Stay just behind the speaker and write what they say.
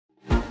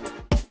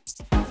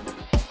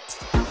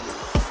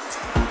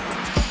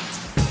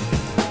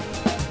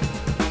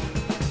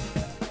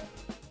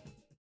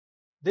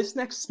This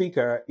next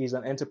speaker is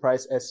an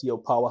enterprise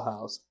SEO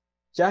powerhouse.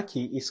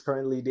 Jackie is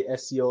currently the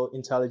SEO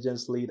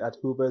intelligence lead at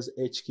Uber's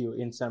HQ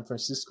in San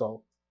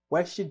Francisco,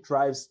 where she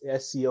drives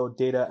SEO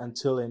data and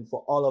tooling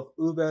for all of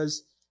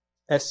Uber's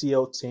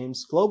SEO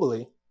teams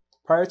globally.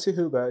 Prior to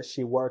Uber,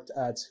 she worked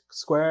at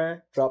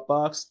Square,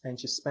 Dropbox, and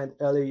she spent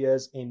early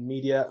years in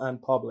media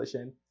and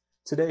publishing.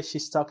 Today,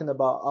 she's talking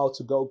about how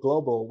to go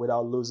global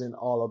without losing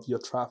all of your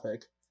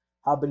traffic.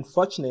 I've been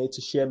fortunate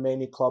to share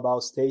many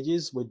Clubhouse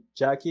stages with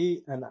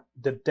Jackie, and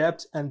the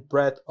depth and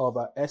breadth of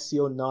her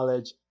SEO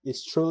knowledge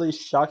is truly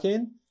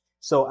shocking.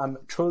 So I'm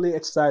truly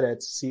excited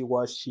to see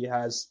what she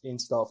has in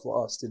store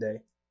for us today.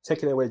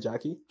 Take it away,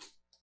 Jackie.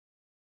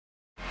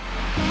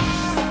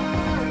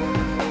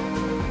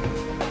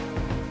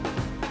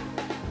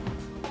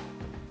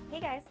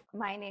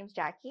 My name's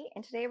Jackie,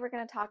 and today we're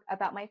going to talk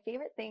about my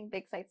favorite thing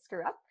big sites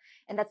screw up,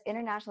 and that's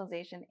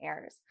internationalization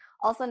errors,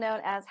 also known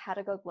as how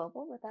to go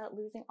global without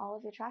losing all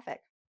of your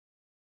traffic.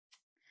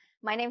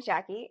 My name's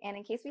Jackie, and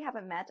in case we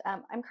haven't met,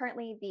 I'm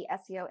currently the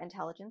SEO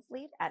intelligence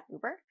lead at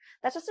Uber.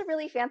 That's just a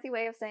really fancy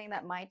way of saying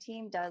that my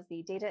team does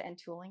the data and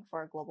tooling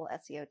for global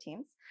SEO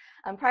teams.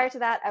 Prior to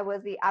that, I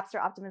was the App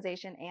Store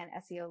optimization and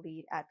SEO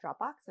lead at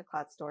Dropbox, a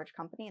cloud storage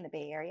company in the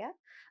Bay Area.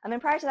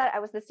 And prior to that, I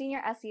was the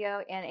senior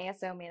SEO and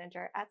ASO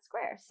manager at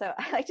Square. So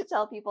I like to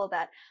tell people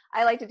that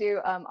I like to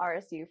do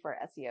RSU for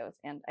SEOs,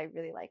 and I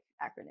really like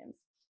acronyms.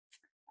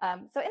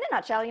 So in a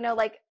nutshell,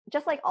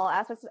 just like all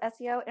aspects of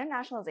SEO,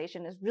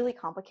 internationalization is really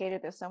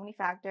complicated. There's so many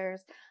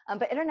factors,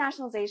 but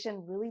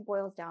internationalization really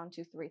boils down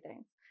to three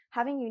things: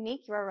 having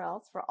unique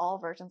URLs for all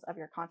versions of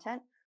your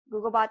content.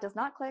 Googlebot does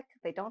not click,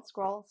 they don't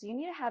scroll, so you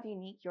need to have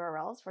unique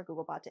URLs for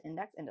Googlebot to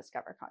index and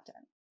discover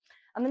content.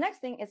 The next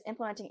thing is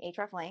implementing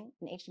hreflang,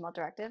 an HTML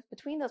directive,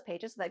 between those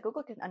pages so that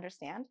Google can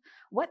understand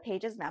what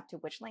pages map to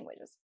which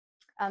languages.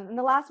 And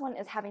the last one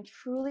is having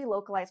truly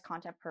localized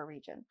content per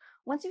region.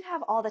 Once you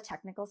have all the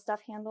technical stuff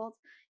handled,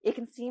 it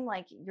can seem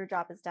like your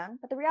job is done,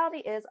 but the reality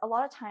is a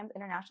lot of times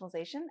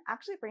internationalization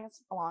actually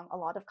brings along a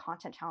lot of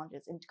content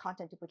challenges and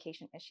content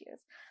duplication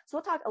issues. So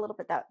we'll talk a little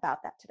bit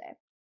about that today.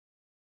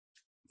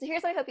 So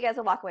here's what I hope you guys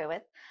will walk away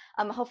with.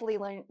 Hopefully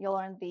you'll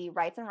learn the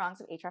rights and wrongs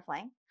of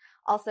hreflang,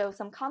 also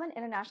some common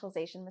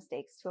internationalization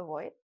mistakes to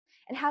avoid,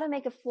 and how to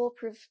make a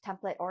foolproof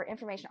template or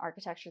information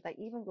architecture that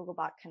even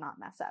Googlebot cannot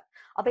mess up.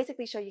 I'll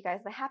basically show you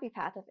guys the happy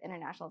path of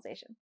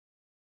internationalization.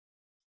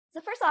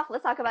 So first off,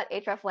 let's talk about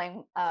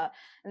hreflang, and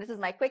this is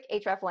my quick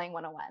hreflang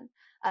 101.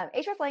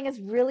 Hreflang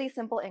is really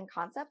simple in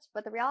concept,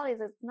 but the reality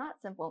is it's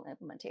not simple in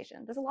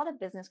implementation. There's a lot of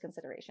business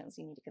considerations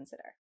you need to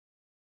consider.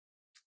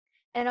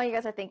 And I know you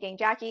guys are thinking,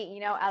 Jackie,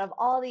 out of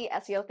all the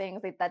SEO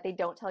things that they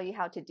don't tell you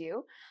how to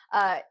do,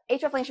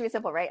 hreflang should be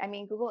simple, right? I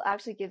mean, Google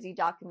actually gives you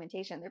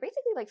documentation. They're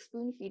basically like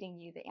spoon feeding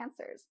you the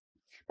answers.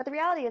 But the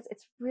reality is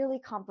it's really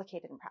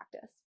complicated in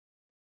practice.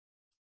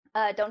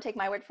 Don't take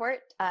my word for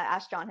it.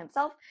 Ask John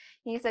himself.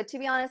 He said, to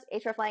be honest,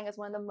 hreflang is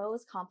one of the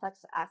most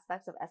complex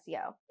aspects of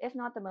SEO, if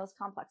not the most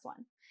complex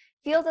one.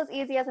 Feels as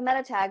easy as a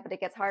meta tag, but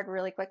it gets hard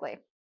really quickly.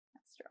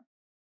 That's true.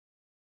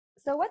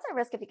 So what's at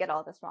risk if you get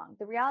all this wrong?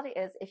 The reality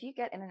is if you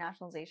get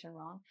internationalization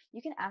wrong,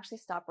 you can actually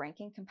stop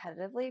ranking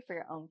competitively for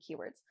your own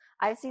keywords.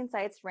 I've seen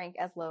sites rank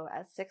as low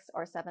as 6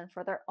 or 7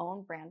 for their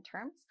own brand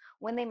terms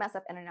when they mess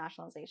up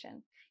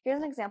internationalization.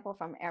 Here's an example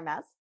from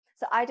𝗲𝗄𝗎.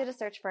 So I did a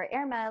search for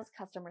𝗲𝗄𝗎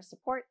customer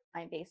support.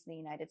 I'm based in the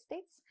United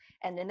States.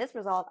 And in this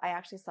result, I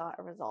actually saw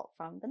a result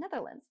from the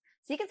Netherlands.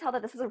 So you can tell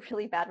that this is a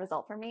really bad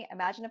result for me.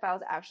 Imagine if I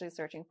was actually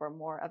searching for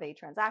more of a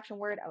transaction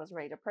word I was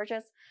ready to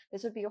purchase.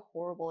 This would be a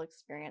horrible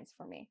experience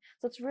for me.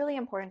 So it's really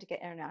important to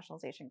get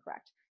internationalization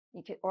correct,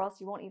 or else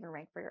you won't even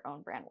rank for your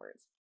own brand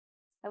words,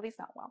 at least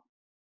not well.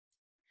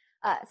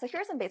 So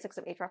here are some basics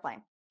of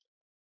hreflang.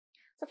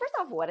 So first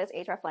off, what is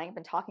hreflang? I've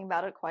been talking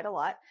about it quite a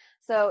lot.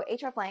 So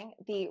hreflang,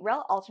 the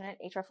rel alternate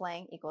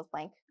hreflang equals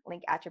blank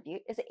link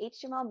attribute, is an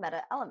HTML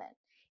meta element.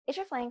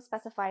 hreflang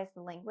specifies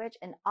the language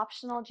and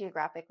optional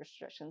geographic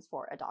restrictions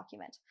for a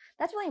document.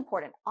 That's really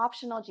important,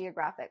 optional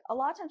geographic. A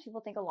lot of times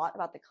people think a lot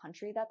about the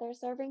country that they're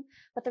serving,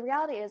 but the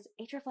reality is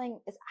hreflang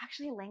is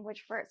actually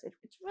language first.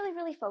 It's really,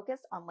 really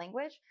focused on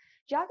language.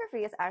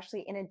 Geography is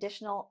actually an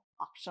additional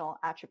optional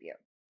attribute.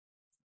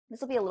 This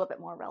will be a little bit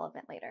more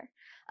relevant later.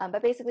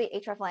 But basically,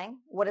 hreflang,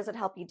 what does it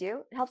help you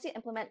do? It helps you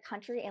implement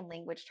country and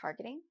language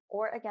targeting,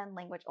 or again,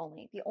 language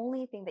only. The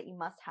only thing that you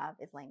must have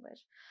is language.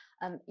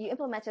 You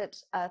implement it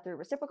through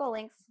reciprocal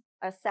links,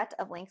 a set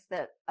of links.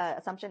 The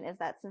assumption is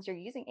that since you're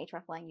using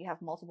hreflang, you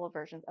have multiple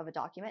versions of a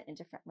document in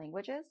different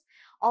languages.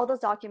 All those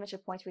documents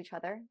should point to each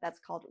other. That's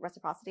called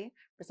reciprocity,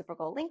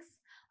 reciprocal links.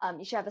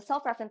 You should have a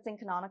self-referencing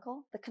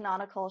canonical. The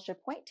canonical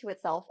should point to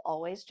itself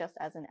always, just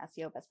as in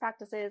SEO best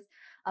practices.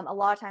 A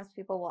lot of times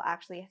people will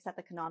actually set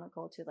the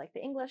canonical to like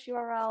the English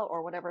URL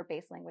or whatever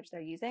base language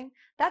they're using.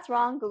 That's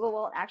wrong. Google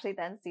won't actually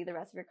then see the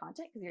rest of your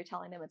content because you're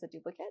telling them it's a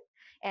duplicate,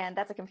 and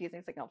that's a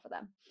confusing signal for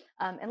them.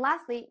 And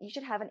lastly, you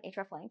should have an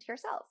hreflang to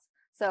yourselves.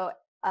 So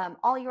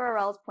all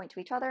URLs point to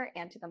each other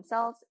and to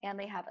themselves, and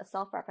they have a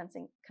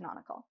self-referencing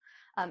canonical.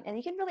 And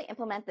you can really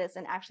implement this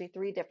in actually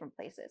 3 different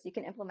places. You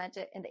can implement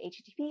it in the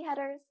HTTP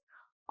headers,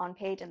 on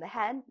page in the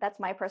head. That's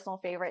my personal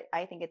favorite.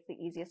 I think it's the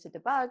easiest to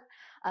debug,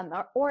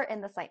 or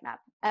in the sitemap.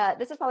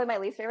 This is probably my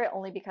least favorite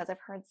only because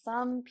I've heard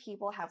some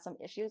people have some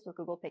issues with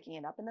Google picking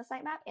it up in the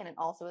sitemap, and it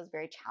also is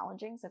very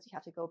challenging since you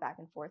have to go back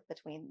and forth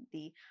between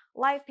the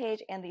live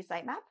page and the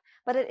sitemap,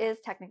 but it is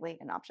technically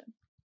an option.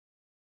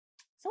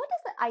 So what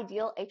does the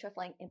ideal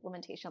hreflang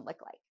implementation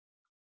look like?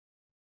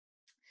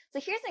 So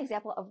here's an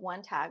example of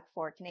one tag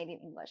for Canadian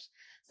English.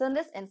 So in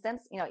this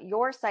instance,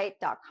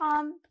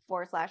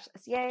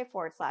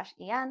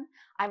 yoursite.com/ca/en,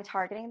 I'm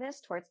targeting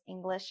this towards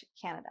English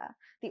Canada.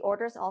 The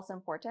order is also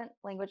important.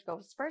 Language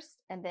goes first,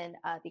 and then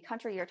the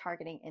country you're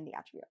targeting in the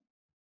attribute.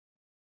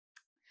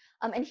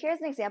 And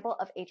here's an example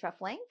of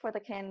hreflang for the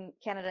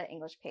Canada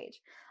English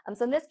page.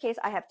 So in this case,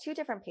 I have two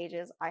different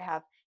pages. I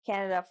have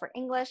Canada for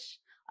English,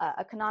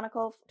 a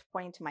canonical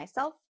pointing to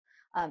myself.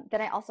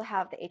 Then I also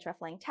have the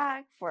hreflang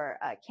tag for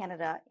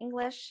Canada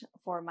English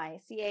for my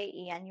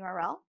CAEN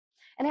URL.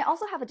 And I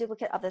also have a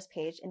duplicate of this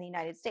page in the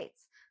United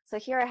States. So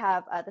here I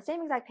have the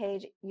same exact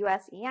page,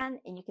 USEN,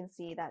 and you can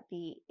see that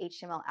the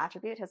HTML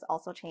attribute has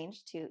also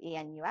changed to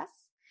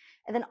ENUS.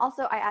 And then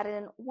also I added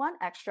in one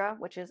extra,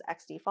 which is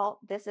xdefault.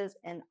 This is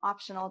an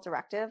optional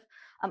directive.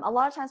 A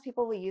lot of times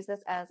people will use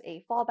this as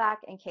a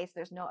fallback in case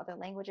there's no other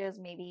languages.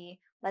 Maybe,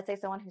 let's say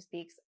someone who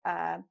speaks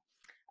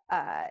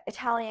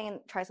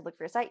Italian tries to look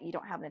for your site, you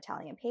don't have an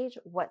Italian page.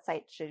 What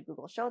site should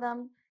Google show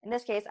them? In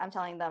this case, I'm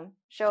telling them,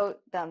 show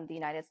them the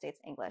United States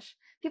English.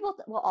 People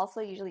will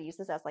also usually use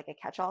this as like a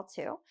catch-all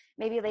too.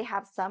 Maybe they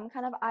have some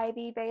kind of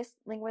IB-based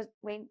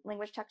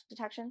language text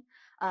detection.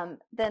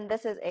 Then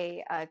this is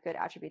a good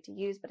attribute to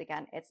use, but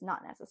again, it's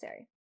not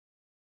necessary.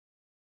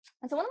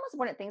 And so one of the most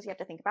important things you have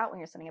to think about when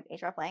you're setting up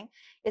hreflang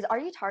is, are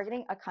you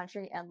targeting a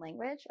country and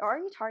language, or are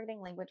you targeting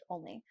language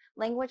only?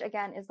 Language,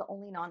 again, is the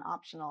only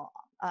non-optional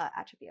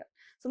attribute.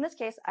 So in this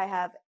case, I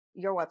have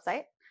your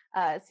website,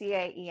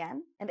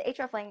 CAEN, and the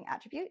hreflang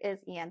attribute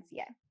is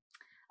ENCA.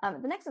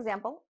 The next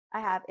example I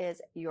have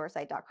is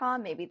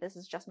yoursite.com. Maybe this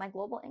is just my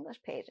global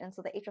English page, and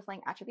so the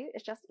hreflang attribute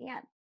is just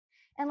EN.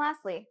 And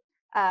lastly,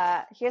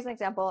 here's an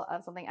example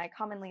of something I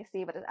commonly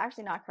see, but it's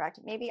actually not correct.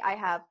 Maybe I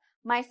have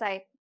my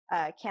site,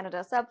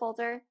 Canada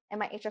subfolder, and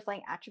my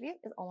hreflang attribute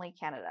is only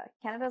Canada.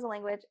 Canada is a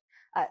language,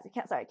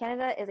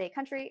 Canada is a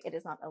country, it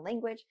is not a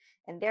language,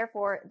 and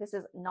therefore this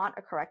is not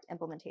a correct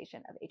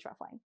implementation of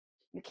hreflang.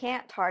 You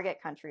can't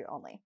target country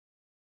only.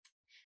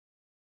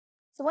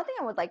 So one thing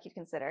I would like you to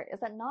consider is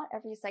that not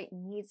every site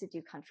needs to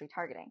do country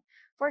targeting.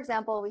 For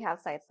example, we have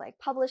sites like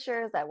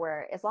publishers that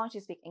where as long as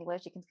you speak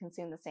English, you can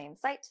consume the same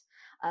site,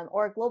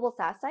 or a global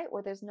SaaS site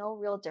where there's no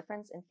real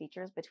difference in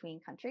features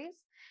between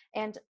countries,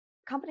 and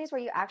companies where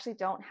you actually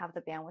don't have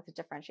the bandwidth to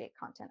differentiate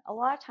content. A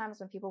lot of times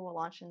when people will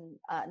launch in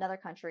another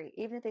country,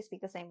 even if they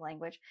speak the same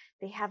language,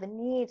 they have a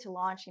need to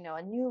launch,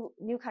 a new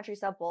country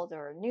subfolder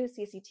or a new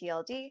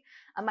ccTLD.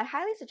 I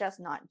highly suggest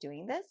not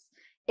doing this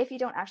if you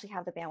don't actually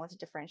have the bandwidth to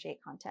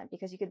differentiate content,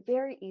 because you could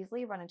very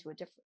easily run into a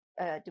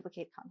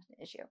duplicate content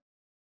issue.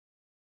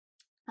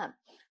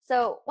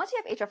 So once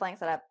you have hreflang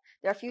set up,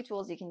 there are a few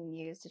tools you can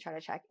use to try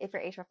to check if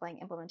your hreflang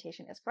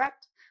implementation is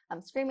correct.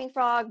 Screaming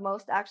Frog,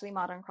 most actually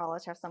modern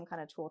crawlers have some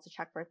kind of tool to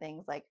check for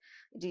things like,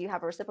 do you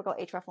have a reciprocal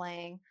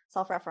hreflang,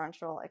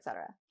 self-referential,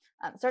 etc.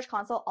 Search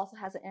Console also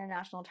has an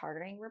international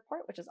targeting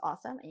report, which is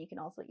awesome, and you can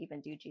also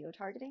even do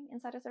geo-targeting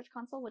inside of Search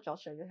Console, which I'll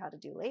show you how to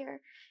do later.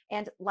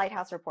 And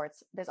Lighthouse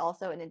reports, there's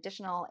also an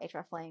additional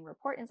hreflang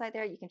report inside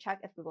there. You can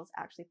check if Google's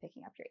actually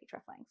picking up your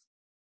hreflangs.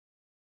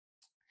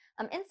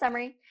 In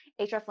summary,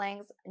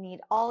 hreflangs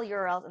need all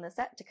URLs in the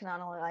set to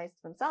canonize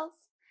themselves,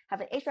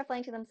 have an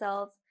hreflang to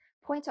themselves,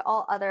 point to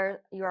all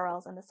other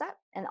URLs in the set,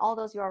 and all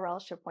those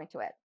URLs should point to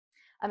it.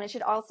 It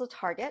should also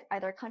target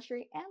either a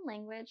country and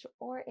language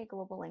or a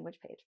global language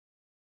page.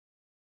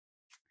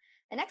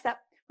 And next up,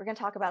 we're going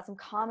to talk about some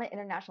common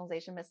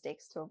internationalization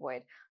mistakes to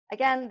avoid.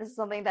 Again, this is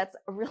something that's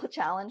a real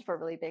challenge for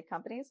really big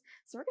companies.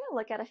 So we're going to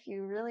look at a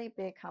few really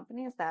big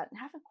companies that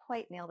haven't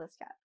quite nailed this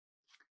yet.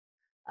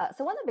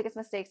 So one of the biggest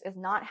mistakes is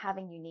not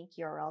having unique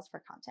URLs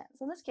for content.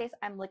 So in this case,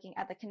 I'm looking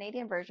at the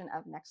Canadian version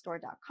of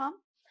nextdoor.com.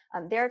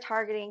 They're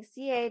targeting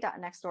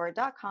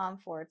ca.nextdoor.com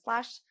 /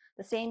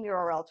 the same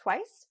URL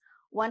twice.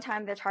 One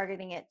time they're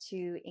targeting it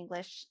to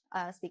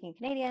English-speaking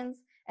Canadians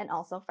and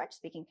also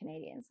French-speaking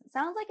Canadians. It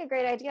sounds like a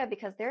great idea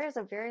because there is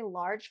a very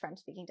large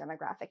French-speaking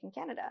demographic in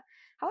Canada.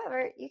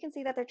 However, you can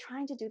see that they're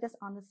trying to do this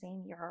on the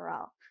same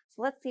URL.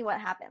 So let's see what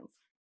happens.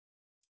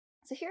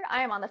 So here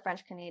I am on the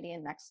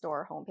French-Canadian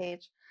Nextdoor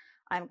homepage.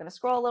 I'm going to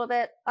scroll a little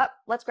bit up.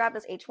 Let's grab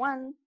this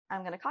H1. I'm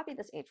going to copy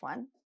this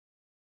H1.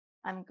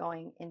 I'm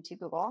going into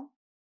Google.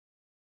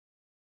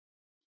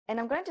 And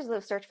I'm going to do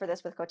a search for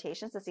this with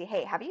quotations to see,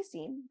 hey, have you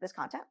seen this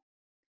content?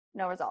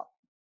 No result.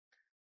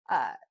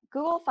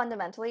 Google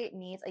fundamentally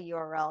needs a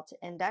URL to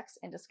index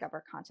and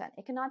discover content.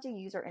 It cannot do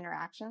user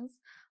interactions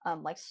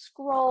like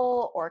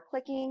scroll or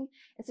clicking.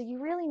 And so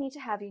you really need to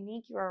have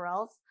unique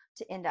URLs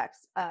to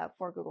index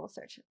for Google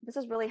search. This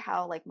is really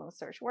how most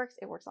search works.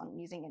 It works on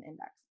using an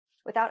index.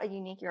 Without a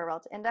unique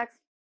URL to index,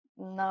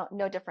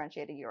 no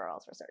differentiated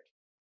URLs for search.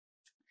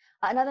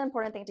 Another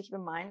important thing to keep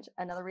in mind,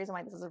 another reason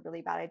why this is a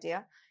really bad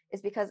idea,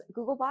 is because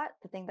Googlebot,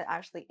 the thing that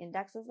actually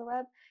indexes the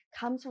web,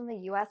 comes from the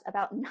US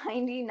about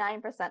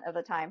 99% of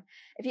the time.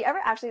 If you ever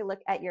actually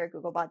look at your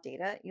Googlebot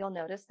data, you'll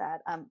notice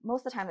that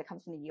most of the time it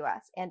comes from the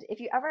US. And if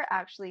you ever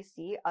actually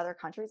see other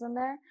countries in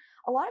there,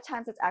 a lot of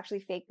times it's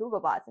actually fake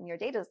Googlebots and your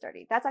data is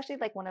dirty. That's actually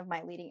like one of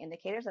my leading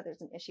indicators that there's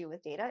an issue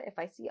with data if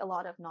I see a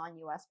lot of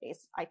non-US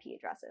based IP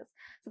addresses.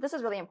 So this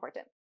is really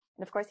important.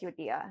 And of course, he would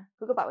be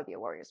Googlebot would be a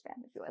Warriors fan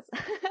if he was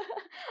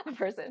a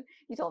person.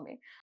 You told me.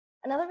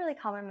 Another really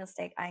common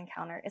mistake I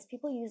encounter is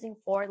people using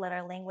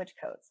 4-letter language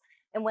codes.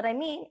 And what I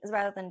mean is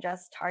rather than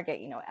just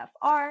target,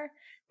 FR,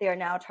 they are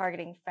now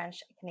targeting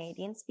French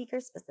Canadian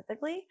speakers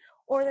specifically,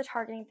 or they're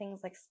targeting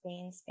things like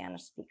Spain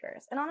Spanish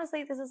speakers. And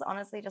honestly, this is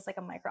just like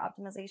a micro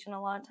optimization a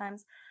lot of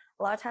times.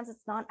 A lot of times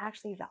it's not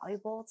actually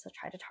valuable to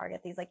try to target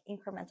these like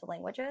incremental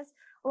languages.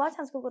 A lot of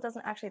times Google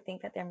doesn't actually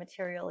think that they're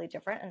materially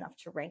different enough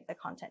to rank the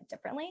content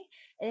differently,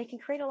 and it can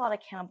create a lot of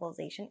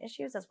cannibalization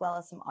issues as well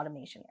as some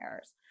automation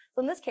errors.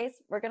 So in this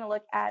case, we're going to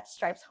look at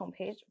Stripe's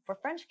homepage for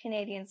French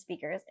Canadian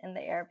speakers in the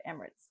Arab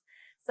Emirates.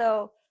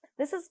 So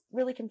this is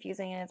really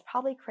confusing, and it's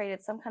probably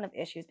created some kind of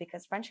issues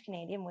because French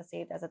Canadian was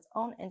saved as its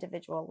own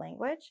individual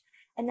language,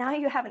 and now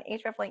you have an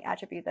hreflang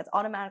attribute that's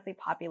automatically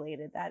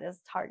populated that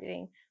is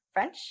targeting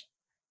French,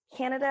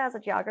 Canada as a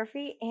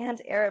geography,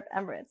 and Arab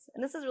Emirates.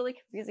 And this is really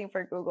confusing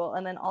for Google,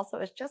 and then also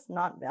it's just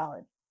not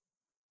valid.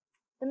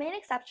 The main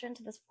exception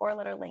to this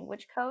 4-letter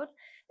language code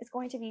is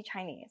going to be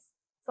Chinese.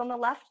 So on the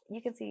left,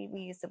 you can see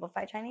we use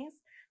simplified Chinese.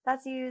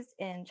 That's used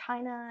in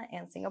China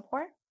and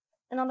Singapore.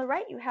 And on the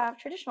right, you have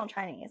traditional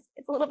Chinese.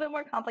 It's a little bit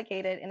more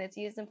complicated, and it's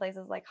used in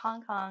places like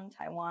Hong Kong,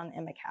 Taiwan,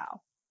 and Macau.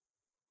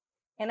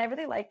 And I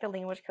really like the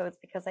language codes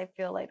because I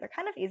feel like they're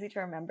kind of easy to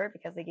remember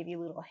because they give you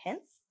little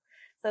hints.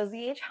 So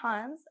𝗃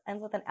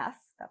ends with an S,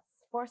 that's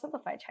for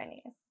simplified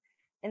Chinese.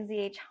 And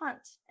𝗃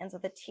ends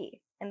with a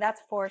T, and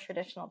that's for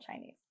traditional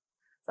Chinese.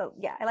 So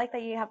yeah, I like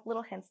that you have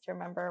little hints to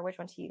remember which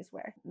one to use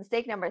where.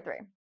 Mistake number 3,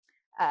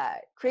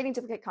 creating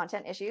duplicate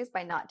content issues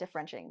by not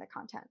differentiating the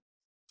content.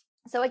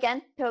 So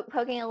again,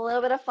 poking a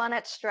little bit of fun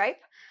at Stripe.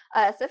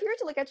 So if you were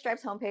to look at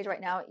Stripe's homepage right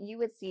now, you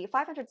would see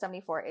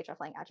 574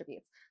 hreflang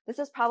attributes. This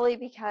is probably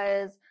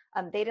because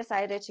they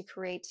decided to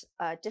create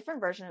a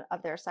different version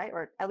of their site,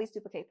 or at least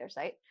duplicate their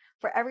site,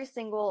 for every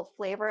single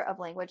flavor of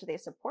language they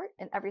support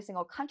in every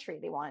single country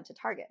they wanted to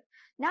target.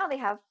 Now they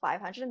have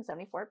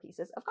 574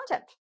 pieces of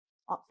content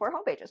for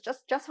homepages,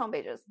 just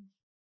homepages,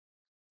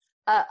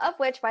 of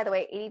which, by the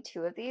way,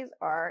 82 of these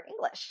are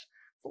English.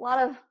 It's a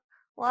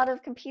lot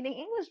of competing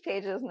English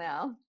pages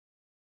now.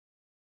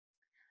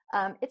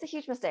 It's a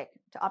huge mistake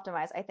to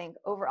optimize, I think,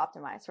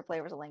 over-optimize for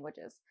flavors of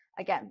languages.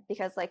 Again,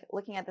 because like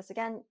looking at this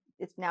again,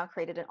 it's now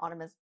created an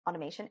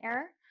automation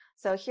error.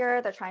 So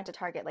here they're trying to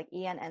target like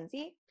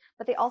ENNZ,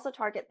 but they also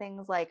target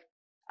things like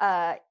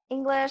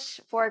English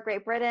for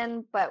Great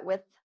Britain, but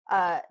with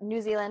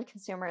New Zealand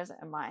consumers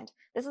in mind.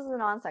 This is a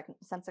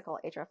nonsensical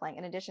hreflang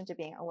in addition to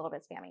being a little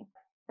bit spammy.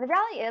 And the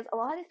reality is a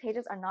lot of these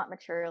pages are not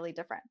materially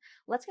different.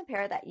 Let's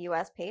compare that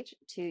US page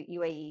to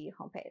UAE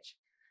homepage.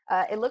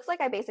 It looks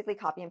like I basically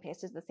copy and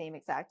pasted the same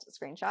exact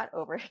screenshot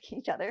over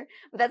each other,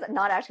 but that's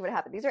not actually what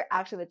happened. These are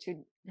actually the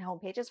 2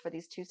 homepages for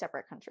these 2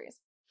 separate countries.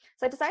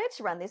 So I decided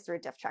to run these through a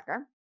diff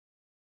checker,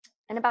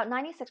 and about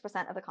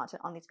 96% of the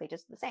content on these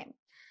pages is the same.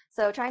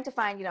 So trying to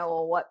find,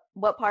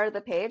 what part of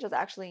the page is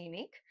actually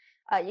unique.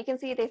 You can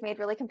see they've made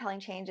really compelling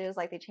changes,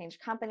 like they changed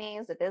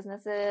companies to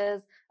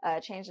businesses,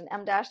 changed an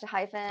M- to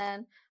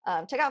hyphen,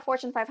 took out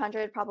Fortune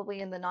 500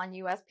 probably in the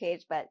non-US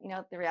page, but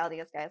the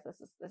reality is, guys, this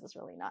is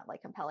really not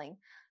like compelling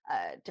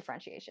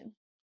differentiation.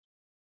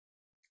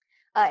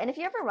 And if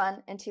you ever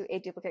run into a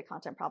duplicate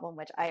content problem,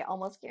 which I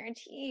almost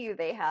guarantee you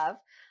they have,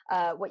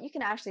 what you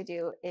can actually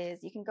do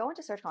is you can go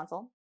into Search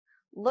Console,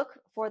 look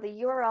for the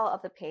URL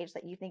of the page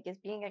that you think is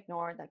being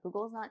ignored, that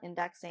Google is not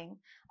indexing,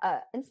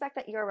 inspect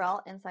that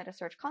URL inside of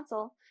Search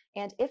Console,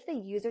 and if the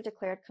user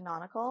declared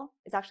canonical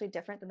is actually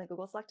different than the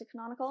Google selected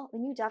canonical,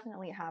 then you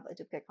definitely have a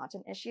duplicate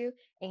content issue,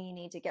 and you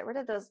need to get rid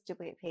of those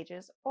duplicate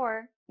pages,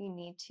 or you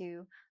need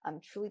to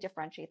truly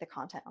differentiate the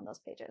content on those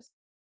pages.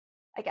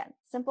 Again,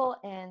 simple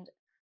in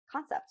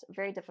concept,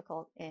 very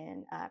difficult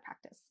in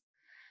practice.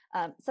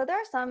 So there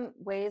are some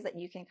ways that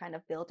you can kind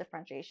of build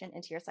differentiation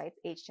into your site's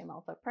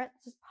HTML footprint.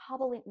 This is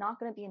probably not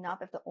going to be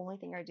enough if the only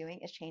thing you're doing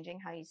is changing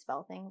how you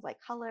spell things like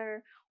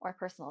color or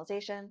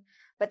personalization,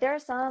 but there are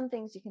some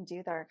things you can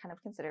do that are kind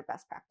of considered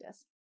best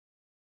practice.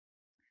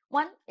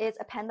 One is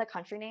append the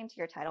country name to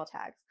your title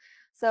tags.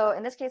 So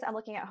in this case, I'm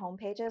looking at home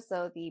pages,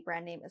 so the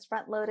brand name is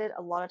front-loaded.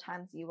 A lot of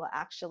times you will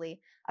actually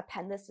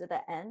append this to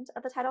the end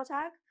of the title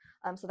tag.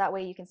 So that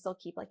way you can still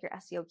keep like your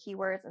SEO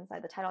keywords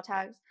inside the title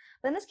tags.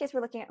 But in this case,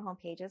 we're looking at home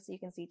pages. So you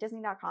can see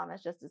Disney.com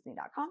is just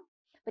Disney.com,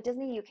 but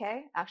Disney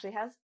UK actually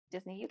has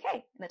Disney UK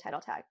in the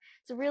title tag.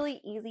 It's a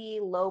really easy,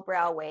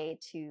 lowbrow way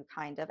to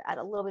kind of add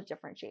a little bit of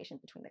differentiation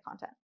between the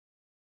content.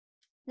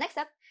 Next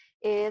up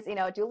is, do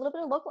a little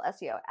bit of local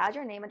SEO. Add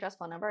your name, address,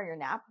 phone number, or your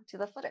NAP to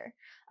the footer.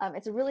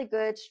 It's a really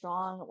good,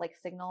 strong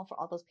signal for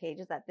all those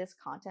pages that this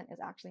content is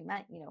actually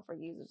meant, for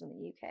users in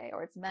the UK,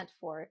 or it's meant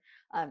for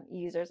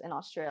users in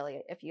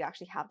Australia. If you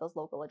actually have those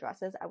local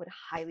addresses, I would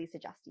highly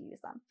suggest you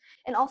use them.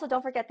 And also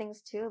don't forget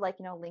things too, like,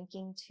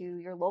 linking to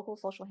your local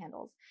social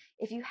handles.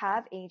 If you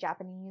have a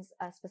Japanese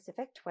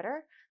specific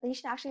Twitter, then you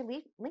should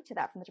actually link to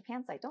that from the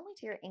Japan site. Don't link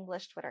to your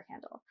English Twitter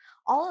handle.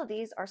 All of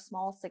these are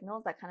small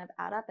signals that kind of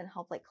add up and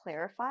help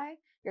clarify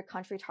your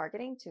country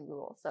targeting to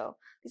Google. So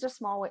these are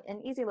small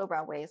and easy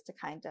lowbrow ways to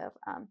kind of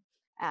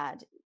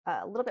add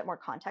a little bit more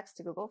context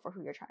to Google for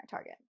who you're trying to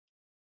target.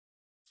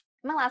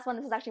 My last one,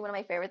 this is actually one of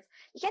my favorites.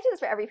 You can't do this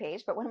for every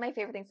page, but one of my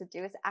favorite things to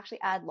do is to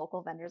actually add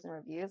local vendors and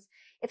reviews.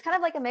 It's kind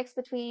of like a mix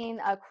between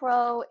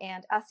𝗏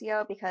and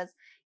SEO, because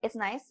it's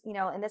nice.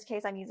 In this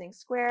case, I'm using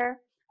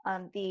Square.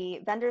 The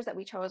vendors that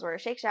we chose were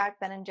Shake Shack,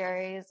 Ben &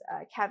 Jerry's,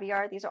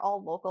 Caviar. These are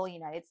all local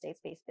United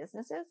States-based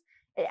businesses.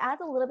 It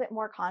adds a little bit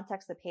more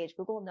context to the page.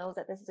 Google knows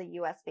that this is a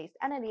US-based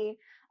entity,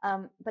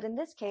 but in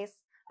this case,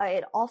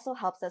 it also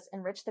helps us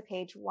enrich the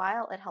page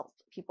while it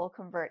helps people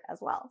convert as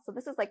well. So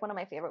this is one of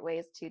my favorite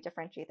ways to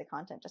differentiate the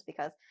content, just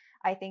because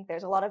I think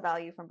there's a lot of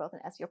value from both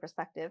an SEO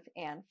perspective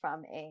and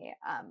from a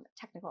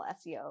technical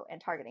SEO and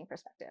targeting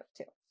perspective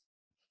too.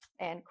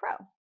 And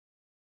𝗏.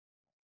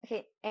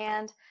 Okay,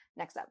 and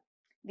next up,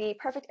 the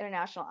perfect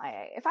international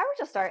IA. If I were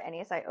to start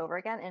any site over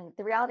again, and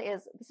the reality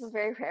is this is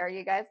very rare,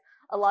 you guys,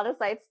 a lot of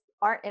sites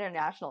aren't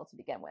international to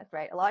begin with,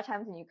 right? A lot of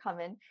times when you come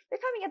in, you're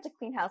coming into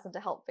Clean House and to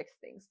help fix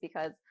things,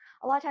 because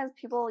a lot of times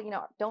people,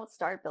 don't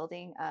start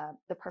building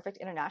the perfect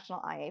international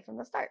IA from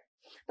the start.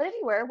 But if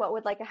you were, what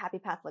would a happy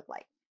path look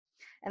like?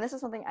 And this is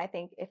something I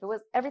think if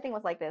everything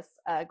was like this,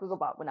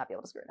 Googlebot would not be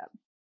able to screw it up.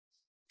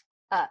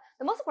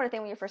 The most important thing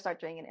when you first start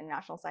doing an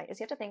international site is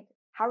you have to think,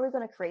 how are we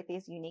going to create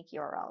these unique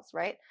URLs,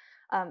 right?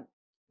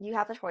 You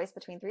have the choice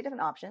between 3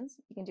 different options.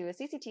 You can do a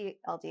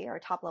ccTLD, or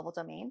top level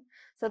domain.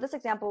 So this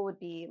example would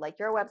be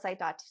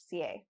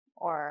yourwebsite.ca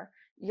or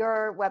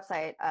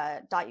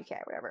yourwebsite.uk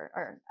or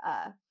whatever.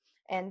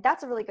 And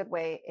that's a really good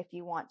way if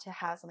you want to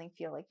have something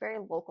feel very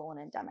local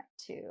and endemic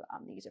to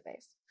the user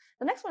base.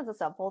 The next one is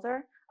a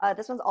subfolder.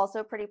 This one's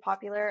also pretty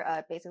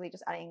popular, basically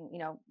just adding,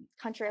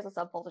 country as a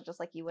subfolder, just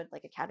like you would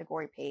a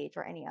category page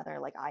or any other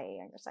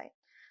IA on your site.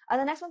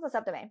 The next one's a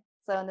subdomain.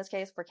 So in this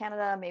case, for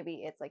Canada,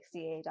 maybe it's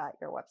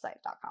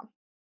ca.yourwebsite.com.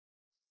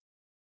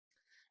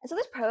 And so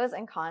there's pros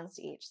and cons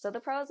to each. So the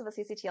pros of a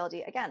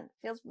ccTLD, again,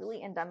 feels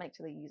really endemic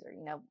to the user.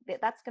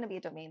 That's going to be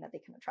a domain that they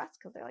can trust,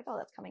 because they're like, oh,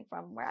 that's coming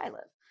from where I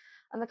live.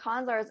 And the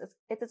cons are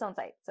it's its own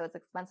site, so it's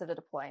expensive to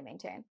deploy and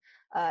maintain.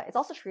 It's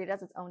also treated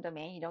as its own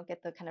domain. You don't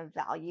get the kind of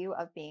value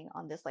of being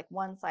on this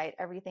one site.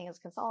 Everything is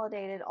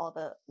consolidated. All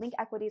the link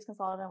equity is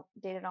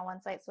consolidated on one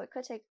site, so it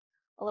could take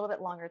a little bit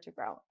longer to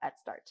grow at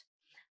start.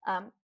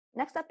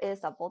 Next up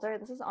is subfolder.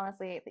 This is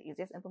honestly the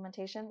easiest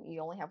implementation.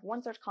 You only have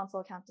one Search Console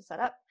account to set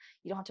up.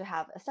 You don't have to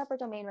have a separate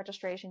domain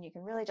registration. You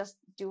can really just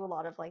do a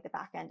lot of the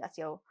backend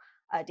SEO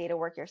data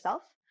work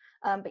yourself.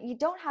 But you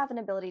don't have an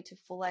ability to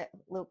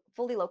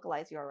fully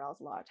localize URLs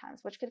a lot of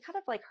times, which could kind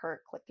of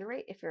hurt click-through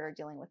rate if you're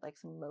dealing with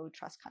some low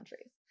trust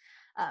countries.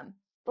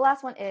 The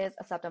last one is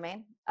a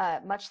subdomain.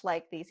 Much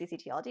like the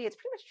ccTLD, it's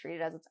pretty much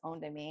treated as its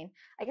own domain.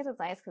 I guess it's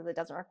nice because it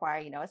doesn't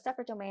require, a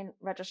separate domain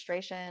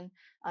registration.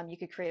 You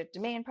could create a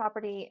domain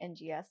property in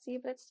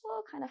GSC, but it's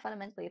still kind of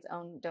fundamentally its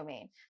own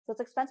domain. So it's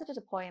expensive to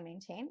deploy and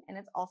maintain, and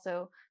it's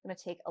also going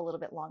to take a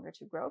little bit longer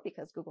to grow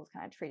because Google's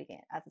kind of treating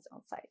it as its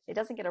own site. It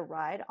doesn't get a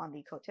ride on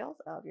the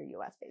coattails of your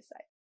US-based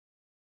site.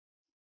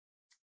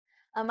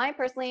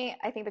 Personally,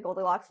 I think the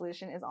Goldilocks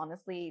solution is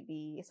honestly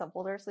the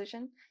subfolder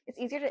solution. It's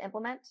easier to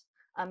implement.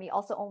 You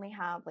also only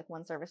have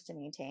one service to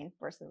maintain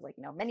versus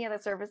many other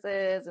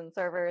services and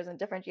servers and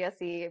different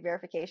GSC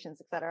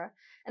verifications, etc.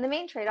 And the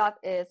main trade-off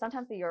is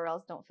sometimes the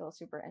URLs don't feel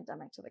super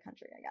endemic to the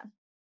country again.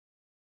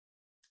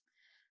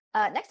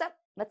 Next up,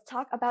 let's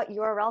talk about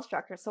URL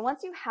structure. So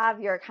once you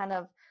have your kind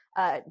of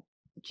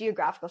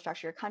geographical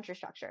structure, your country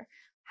structure,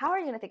 how are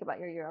you going to think about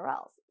your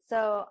URLs?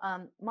 So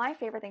my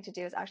favorite thing to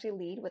do is actually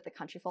lead with the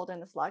country folder in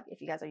the slug if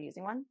you guys are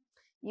using one.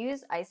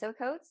 Use ISO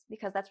codes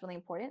because that's really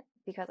important,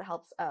 because it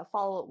helps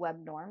follow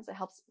web norms. It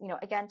helps,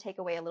 again, take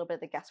away a little bit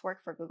of the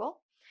guesswork for Google.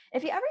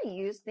 If you ever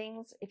use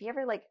things, if you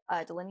ever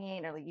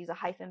delineate or use a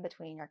hyphen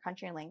between your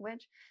country and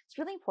language, it's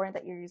really important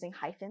that you're using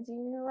hyphens in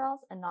your URLs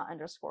and not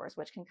underscores,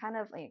 which can kind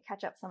of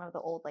catch up some of the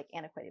old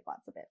antiquated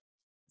bots a bit.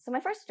 So my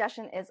first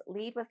suggestion is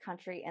lead with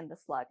country in the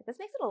slug. This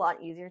makes it a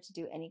lot easier to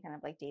do any kind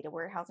of data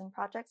warehousing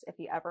projects if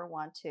you ever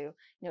want to,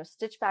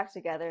 stitch back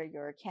together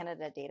your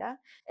Canada data.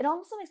 It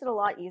also makes it a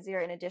lot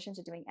easier, in addition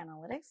to doing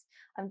analytics,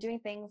 doing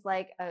things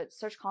like a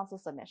Search Console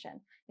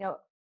submission.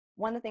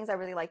 One of the things I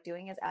really like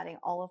doing is adding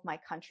all of my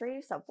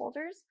country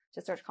subfolders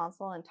to Search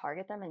Console and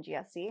target them in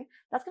GSC.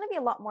 That's going to be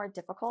a lot more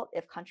difficult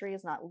if country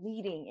is not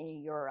leading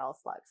in your URL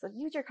slug. So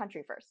use your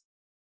country first.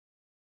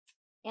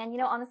 And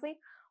honestly,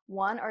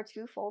 1 or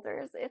 2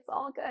 folders, it's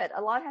all good.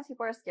 A lot of times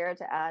people are scared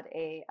to add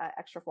a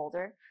extra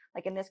folder.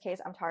 Like in this case,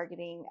 I'm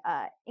targeting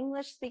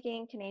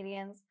English-speaking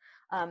Canadians.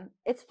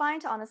 It's fine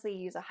to honestly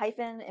use a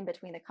hyphen in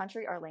between the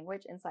country or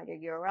language inside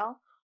your URL,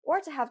 or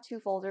to have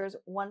 2 folders,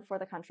 1 for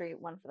the country,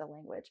 1 for the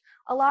language.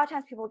 A lot of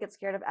times people get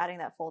scared of adding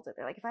that folder.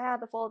 They're like, if I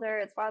add the folder,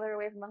 it's farther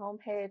away from the home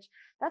page.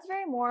 That's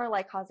very more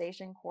like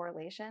causation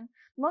correlation.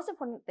 The most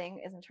important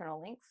thing is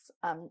internal links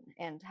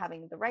and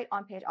having the right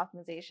on-page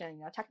optimization,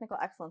 technical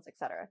excellence,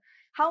 etc.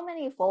 How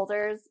many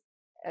folders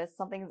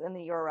something's in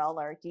the URL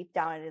or deep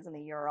down it is in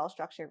the URL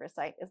structure of your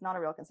site is not a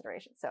real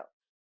consideration. So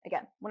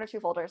again, 1 or 2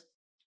 folders,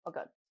 all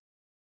good.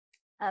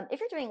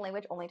 If you're doing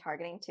language only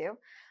targeting too,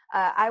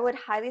 I would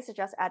highly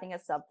suggest adding a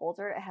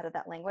subfolder ahead of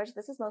that language.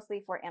 This is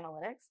mostly for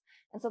analytics.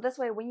 And so this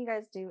way, when you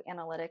guys do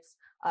analytics,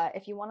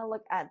 if you want to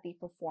look at the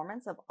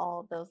performance of all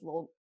of those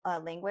little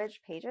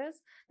language pages,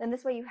 then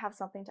this way you have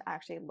something to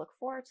actually look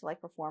for to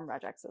like perform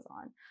regexes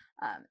on.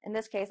 In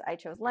this case, I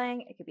chose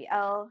lang, it could be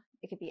L,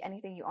 it could be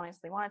anything you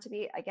honestly want it to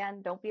be.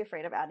 Again, don't be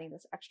afraid of adding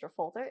this extra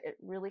folder. It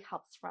really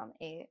helps from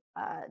a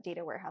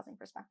data warehousing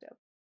perspective.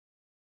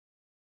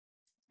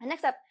 And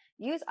next up,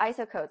 use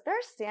ISO codes. There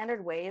are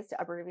standard ways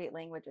to abbreviate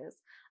languages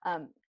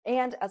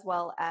and as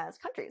well as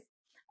countries.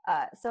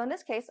 So in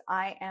this case,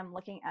 I am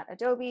looking at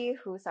Adobe,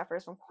 who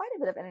suffers from quite a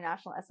bit of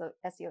international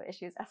SEO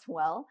issues as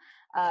well.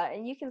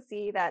 And you can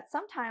see that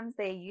sometimes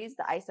they use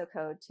the ISO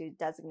code to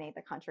designate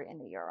the country in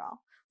the URL.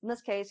 In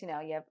this case, you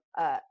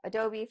have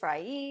Adobe for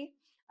IE.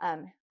 I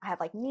have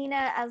like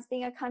MENA as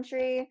being a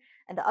country,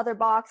 and the other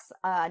box,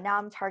 now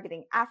I'm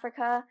targeting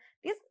Africa.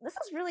 This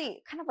is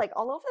really kind of like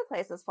all over the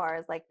place as far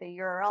as like the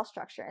URL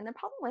structure. And the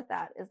problem with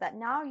that is that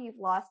now you've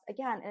lost,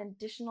 again, an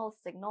additional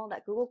signal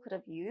that Google could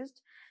have used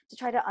to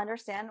try to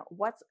understand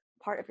what's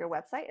part of your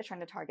website is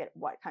trying to target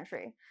what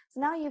country. So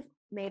now you've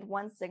made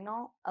one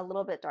signal a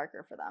little bit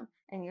darker for them,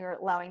 and you're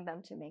allowing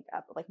them to make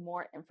up like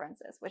more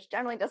inferences, which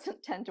generally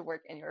doesn't tend to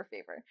work in your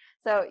favor.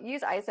 So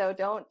use ISO,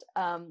 don't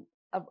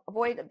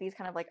avoid these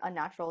kind of like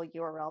unnatural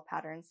URL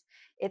patterns.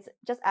 It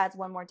just adds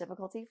one more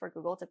difficulty for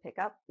Google to pick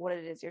up what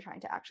it is you're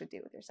trying to actually do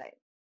with your site.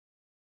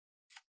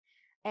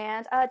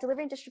 And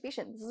delivering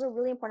distribution. This is a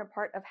really important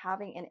part of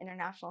having an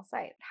international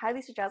site.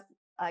 Highly suggest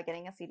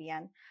getting a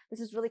CDN. This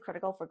is really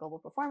critical for global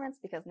performance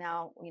because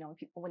now,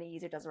 when a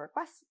user does a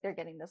request, they're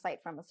getting the site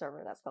from a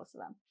server that's close to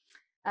them.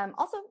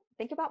 Also,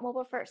 think about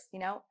mobile first.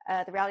 The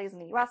reality is in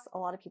the US, a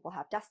lot of people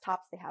have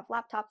desktops, they have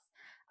laptops,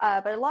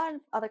 but a lot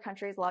of other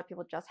countries, a lot of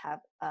people just have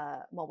a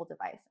mobile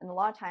device. And a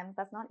lot of times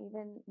that's not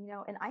even,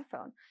 an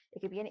iPhone. It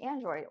could be an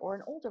Android or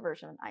an older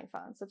version of an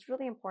iPhone. So it's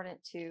really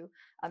important to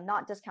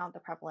not discount the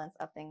prevalence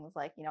of things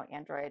like,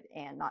 Android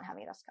and not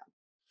having a desktop.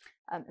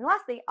 And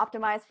lastly,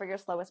 optimize for your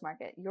slowest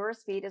market. Your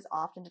speed is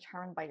often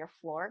determined by your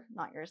floor,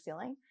 not your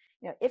ceiling.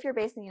 If you're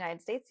based in the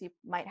United States, you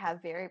might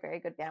have very, very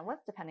good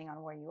bandwidth depending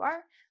on where you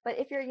are. But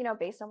if you're,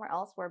 based somewhere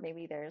else where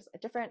maybe there's a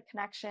different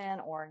connection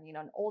or,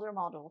 an older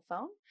model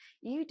phone,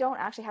 you don't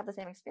actually have the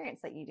same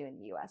experience that you do in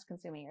the US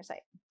consuming your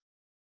site.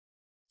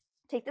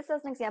 Take this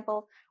as an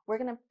example. We're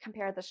going to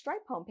compare the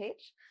Stripe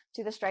homepage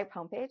to the Stripe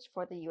homepage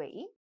for the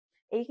UAE.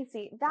 And you can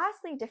see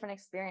vastly different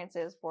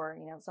experiences for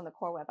some of the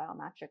core web vital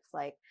metrics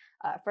like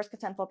first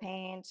contentful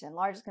paint and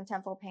largest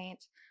contentful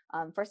paint,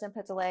 first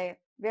input delay,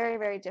 very,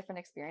 very different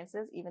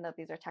experiences, even though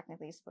these are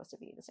technically supposed to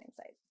be the same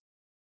site.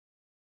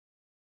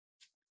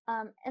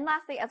 And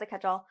lastly, as a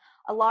catch-all,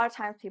 a lot of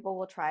times people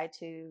will try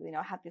to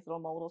have these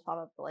little modals pop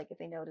up, like if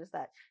they notice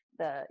that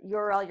the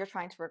URL you're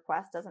trying to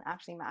request doesn't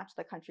actually match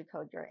the country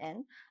code you're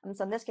in.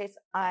 So in this case,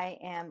 I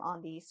am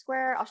on the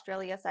Square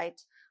Australia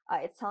site.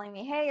 It's telling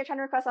me, hey, you're trying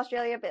to request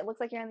Australia, but it looks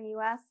like you're in the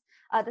US.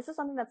 This is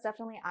something that's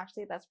definitely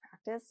actually best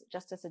practice,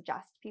 just to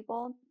suggest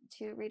people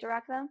to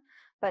redirect them,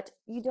 but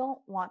you don't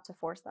want to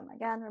force them.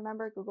 Again,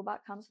 remember, Googlebot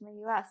comes from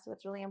the US, so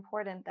it's really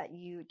important that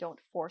you don't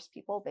force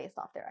people based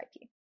off their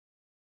IP.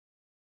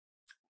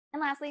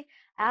 And lastly,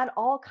 add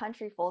all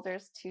country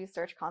folders to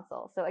Search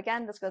Console. So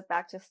again, this goes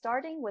back to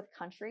starting with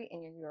country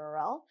in your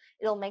URL.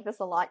 It'll make this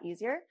a lot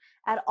easier.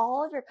 Add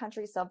all of your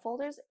country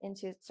subfolders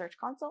into Search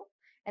Console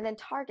and then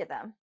target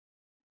them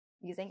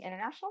using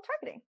international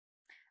targeting.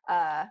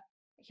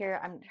 Here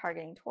I'm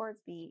targeting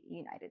towards the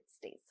United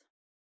States.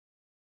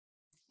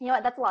 You know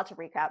what, that's a lot to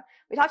recap.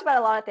 We talked about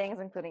a lot of things,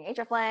 including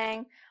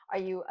hreflang. Are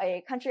you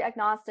a country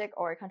agnostic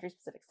or a country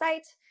specific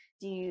site?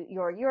 Do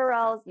your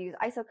URLs use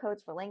ISO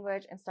codes for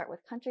language and start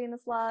with country in the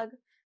slug?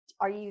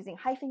 Are you using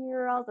hyphen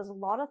URLs? There's a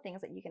lot of things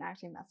that you can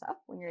actually mess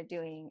up when you're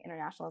doing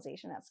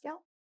internationalization at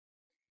scale.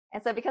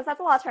 And so because that's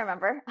a lot to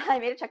remember, I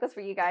made a checklist for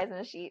you guys in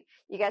a sheet.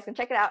 You guys can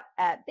check it out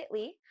at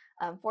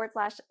bit.ly/Jackie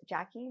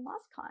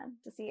MozCon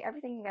to see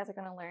everything you guys are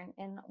going to learn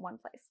in one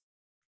place.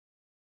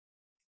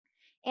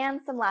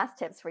 And some last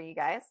tips for you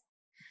guys.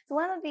 So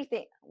one of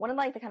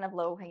the kind of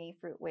low-hanging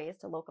fruit ways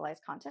to localize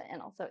content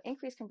and also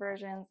increase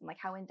conversions and like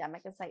how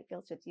endemic a site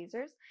feels to its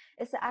users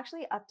is to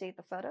actually update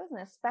the photos, and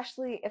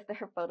especially if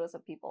they're photos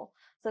of people.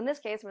 So in this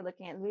case, we're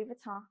looking at Louis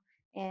Vuitton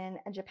in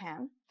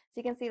Japan. So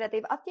you can see that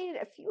they've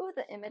updated a few of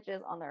the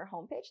images on their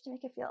homepage to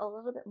make it feel a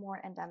little bit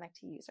more endemic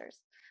to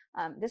users.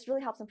 This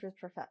really helps improve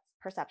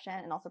perception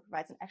and also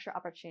provides an extra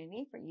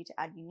opportunity for you to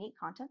add unique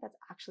content that's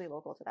actually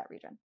local to that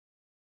region.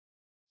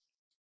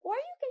 Or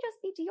you can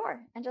just be Dior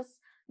and just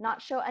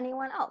not show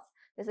anyone else.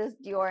 This is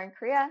Dior in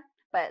Korea,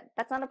 but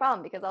that's not a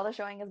problem because all they're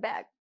showing is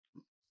bag.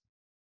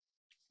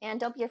 And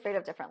don't be afraid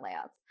of different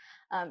layouts.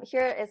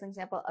 Here is an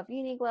example of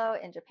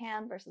Uniqlo in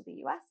Japan versus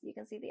the US. You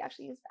can see they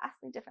actually use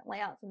vastly different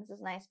layouts, and this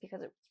is nice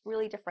because it's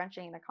really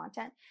differentiating the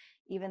content,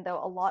 even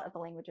though a lot of the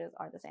languages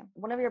are the same.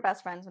 One of your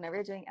best friends whenever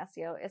you're doing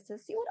SEO is to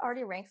see what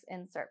already ranks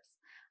in SERPs.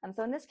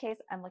 So in this case,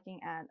 I'm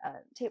looking at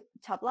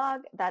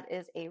𝗃𝗃 that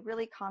is a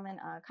really common,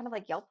 kind of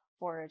like Yelp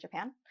for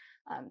Japan.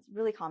 It's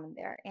really common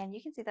there. And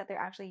you can see that they're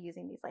actually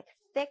using these like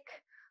thick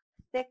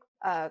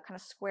kind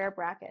of square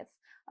brackets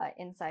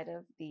inside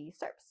of the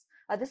SERPs.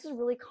 This is a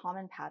really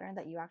common pattern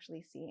that you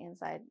actually see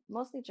inside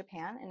mostly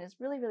Japan and is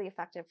really, really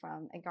effective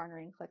from a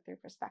garnering click-through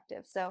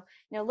perspective. So,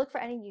 look for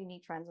any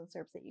unique trends in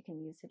SERPs that you can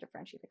use to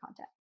differentiate the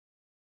content.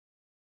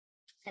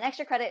 An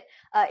extra credit,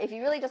 if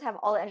you really just have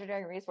all the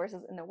engineering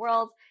resources in the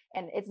world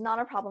and it's not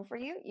a problem for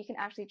you, you can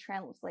actually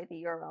translate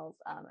the URLs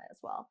as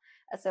well.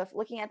 So if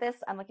looking at this,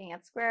 I'm looking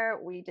at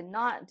Square. We did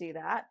not do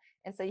that.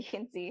 And so you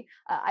can see,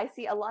 I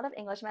see a lot of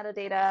English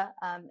metadata,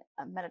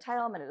 meta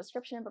title, meta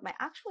description, but my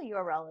actual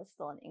URL is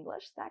still in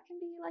English. That can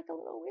be like a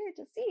little weird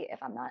to see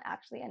if I'm not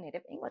actually a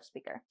native English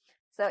speaker.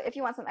 So if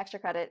you want some extra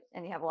credit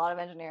and you have a lot of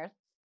engineers,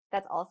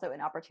 that's also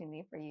an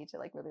opportunity for you to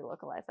like really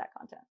localize that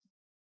content.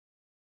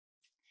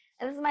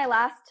 And this is my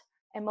last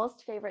and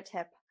most favorite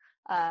tip.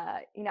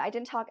 I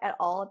didn't talk at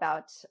all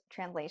about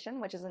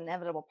translation, which is an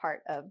inevitable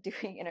part of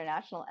doing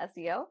international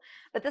SEO,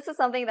 but this is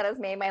something that has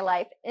made my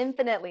life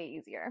infinitely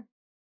easier.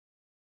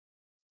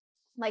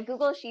 My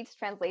Google Sheets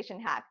translation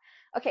hack.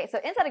 Okay, so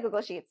inside of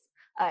Google Sheets,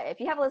 if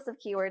you have a list of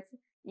keywords,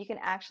 you can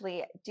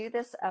actually do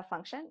this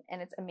function,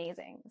 and it's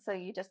amazing. So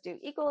you just do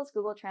equals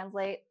Google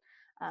Translate,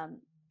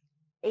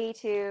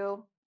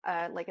 A2,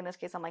 like in this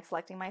case, I'm like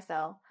selecting my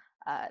cell.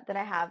 Then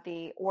I have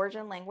the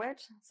origin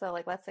language. So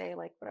like, let's say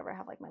like whatever, I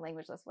have like my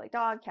language list like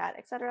dog, cat,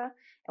 etc.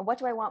 And what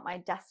do I want my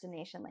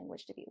destination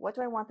language to be? What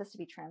do I want this to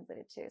be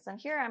translated to? So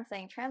here I'm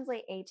saying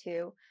translate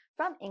A2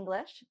 from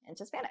English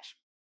into Spanish.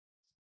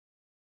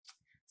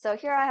 So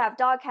here I have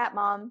dog, cat,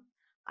 mom.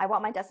 I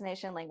want my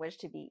destination language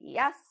to be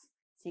ES.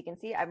 So you can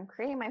see I'm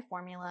creating my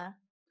formula.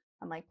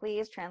 I'm like,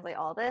 please translate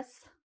all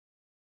this.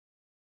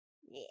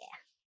 Yeah,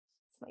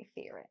 it's my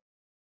favorite.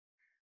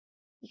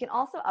 You can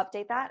also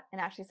update that and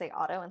actually say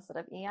auto instead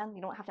of EN.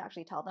 You don't have to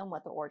actually tell them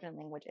what the origin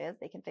language is.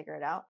 They can figure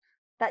it out.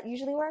 That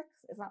usually works.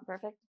 It's not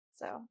perfect,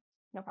 so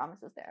no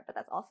promises there, but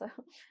that's also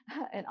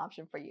an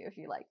option for you if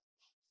you like.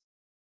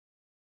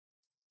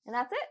 And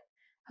that's it.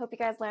 Hope you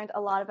guys learned a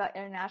lot about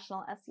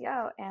international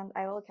SEO, and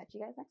I will catch you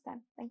guys next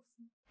time. Thanks.